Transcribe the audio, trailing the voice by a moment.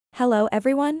Hello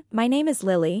everyone, my name is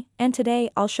Lily, and today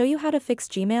I'll show you how to fix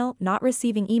Gmail not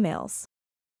receiving emails.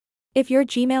 If your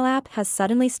Gmail app has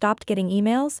suddenly stopped getting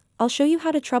emails, I'll show you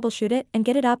how to troubleshoot it and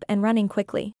get it up and running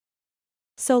quickly.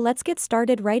 So let's get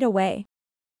started right away.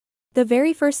 The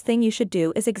very first thing you should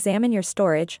do is examine your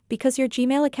storage because your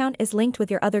Gmail account is linked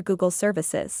with your other Google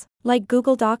services, like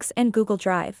Google Docs and Google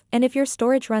Drive, and if your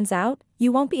storage runs out,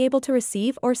 you won't be able to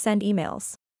receive or send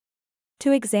emails.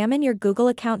 To examine your Google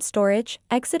account storage,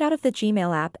 exit out of the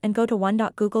Gmail app and go to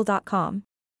one.google.com.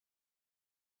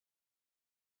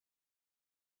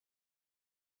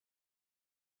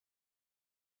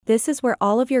 This is where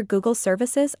all of your Google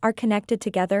services are connected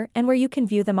together and where you can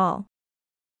view them all.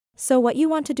 So what you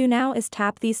want to do now is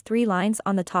tap these three lines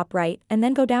on the top right and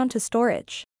then go down to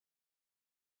Storage.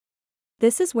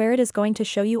 This is where it is going to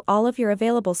show you all of your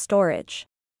available storage.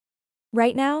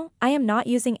 Right now, I am not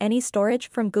using any storage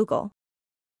from Google.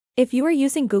 If you are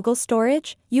using Google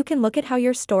Storage, you can look at how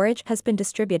your storage has been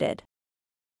distributed.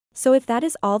 So if that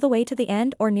is all the way to the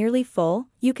end or nearly full,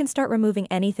 you can start removing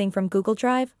anything from Google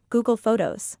Drive, Google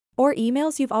Photos, or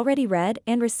emails you've already read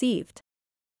and received.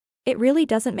 It really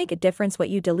doesn't make a difference what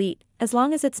you delete, as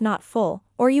long as it's not full,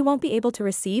 or you won't be able to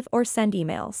receive or send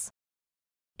emails.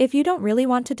 If you don't really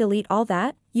want to delete all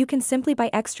that, you can simply buy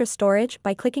extra storage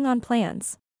by clicking on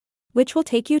Plans, which will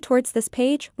take you towards this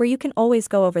page where you can always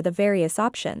go over the various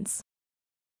options.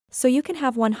 So you can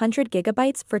have 100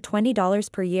 gigabytes for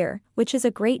 $20 per year, which is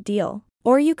a great deal.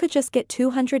 Or you could just get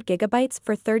 200 gigabytes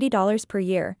for $30 per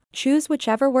year. Choose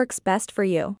whichever works best for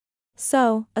you.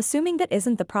 So, assuming that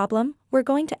isn't the problem, we're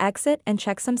going to exit and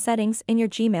check some settings in your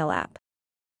Gmail app.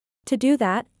 To do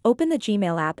that, open the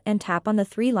Gmail app and tap on the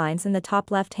three lines in the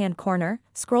top left-hand corner,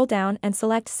 scroll down and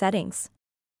select Settings.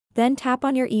 Then tap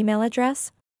on your email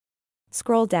address.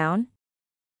 Scroll down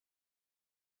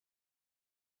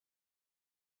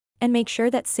and make sure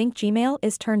that Sync Gmail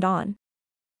is turned on.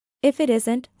 If it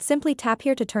isn't, simply tap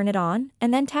here to turn it on,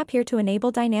 and then tap here to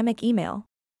enable dynamic email.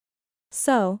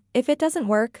 So, if it doesn't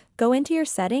work, go into your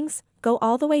settings, go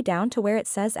all the way down to where it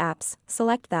says Apps,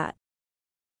 select that.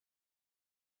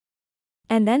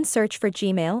 And then search for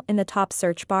Gmail in the top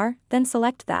search bar, then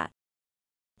select that.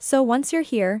 So once you're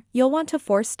here, you'll want to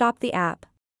force stop the app.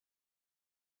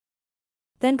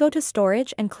 Then go to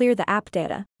Storage and clear the app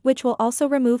data, which will also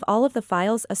remove all of the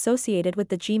files associated with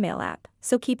the Gmail app,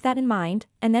 so keep that in mind,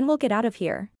 and then we'll get out of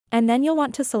here. And then you'll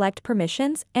want to select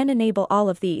Permissions and enable all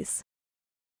of these.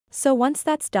 So once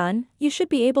that's done, you should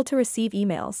be able to receive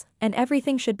emails, and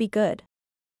everything should be good.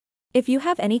 If you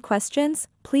have any questions,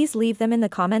 please leave them in the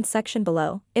comments section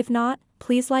below. If not,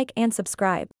 please like and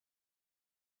subscribe.